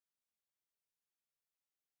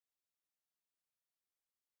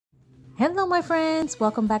Hello my friends,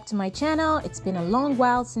 welcome back to my channel. It's been a long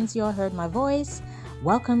while since you all heard my voice.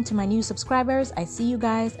 Welcome to my new subscribers. I see you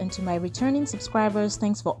guys, and to my returning subscribers,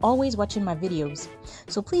 thanks for always watching my videos.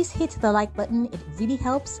 So please hit the like button, it really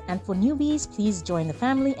helps. And for newbies, please join the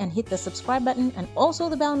family and hit the subscribe button and also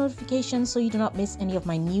the bell notification so you do not miss any of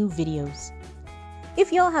my new videos.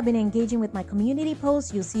 If y'all have been engaging with my community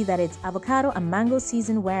posts, you'll see that it's avocado and mango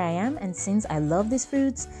season where I am, and since I love these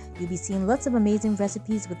fruits, you'll be seeing lots of amazing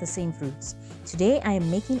recipes with the same fruits. Today I am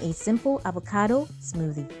making a simple avocado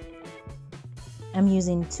smoothie. I'm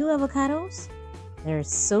using 2 avocados. They're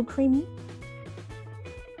so creamy.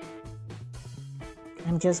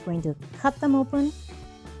 I'm just going to cut them open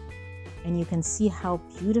and you can see how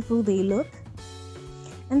beautiful they look.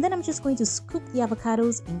 And then I'm just going to scoop the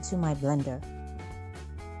avocados into my blender.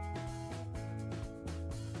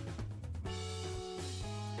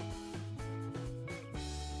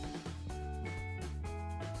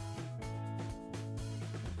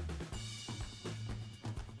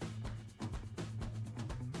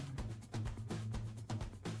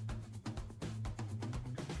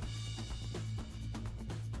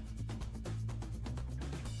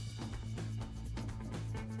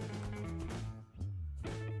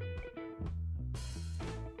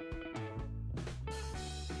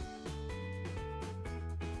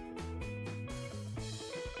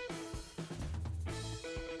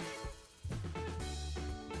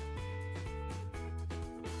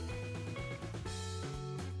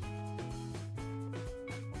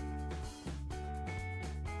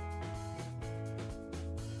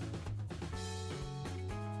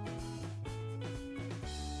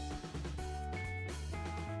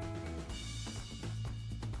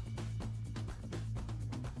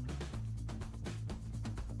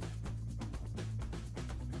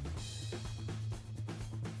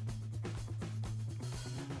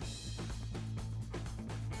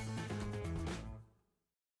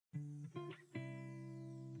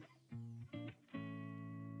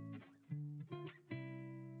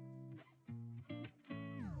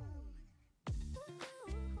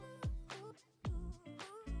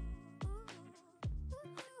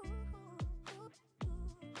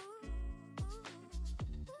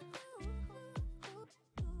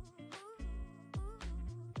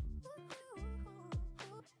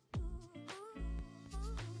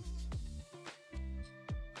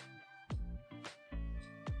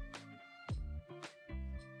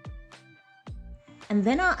 And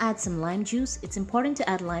then I'll add some lime juice. It's important to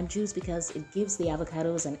add lime juice because it gives the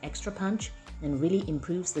avocados an extra punch and really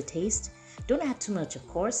improves the taste. Don't add too much, of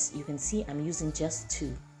course. You can see I'm using just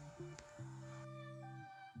 2.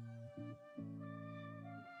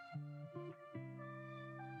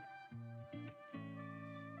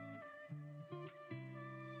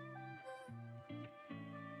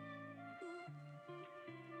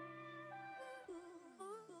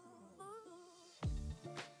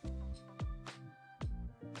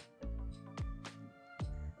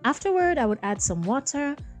 Afterward, I would add some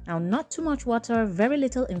water. Now, not too much water, very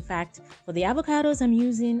little in fact. For the avocados I'm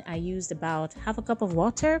using, I used about half a cup of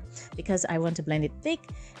water because I want to blend it thick,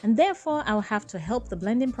 and therefore I'll have to help the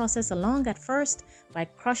blending process along at first by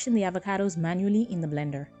crushing the avocados manually in the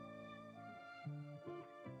blender.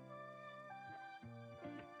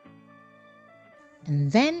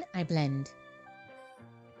 And then I blend.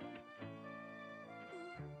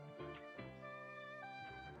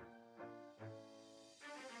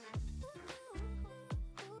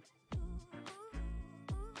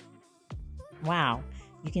 Wow,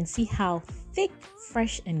 you can see how thick,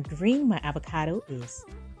 fresh, and green my avocado is.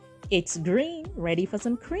 It's green, ready for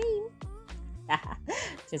some cream.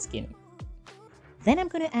 Just kidding. Then I'm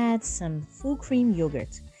going to add some full cream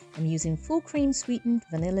yogurt. I'm using full cream sweetened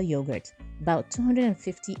vanilla yogurt, about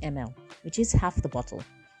 250 ml, which is half the bottle.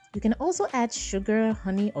 You can also add sugar,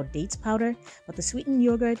 honey, or dates powder, but the sweetened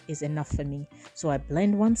yogurt is enough for me. So I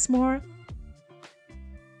blend once more.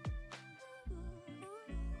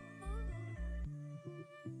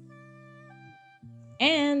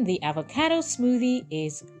 And the avocado smoothie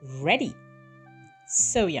is ready.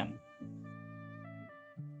 So yum.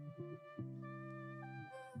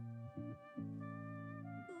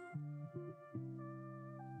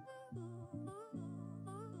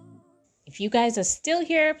 If you guys are still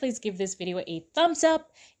here, please give this video a thumbs up.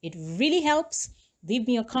 It really helps. Leave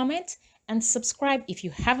me a comment and subscribe if you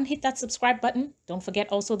haven't hit that subscribe button. Don't forget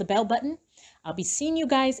also the bell button. I'll be seeing you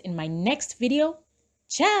guys in my next video.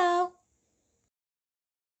 Ciao!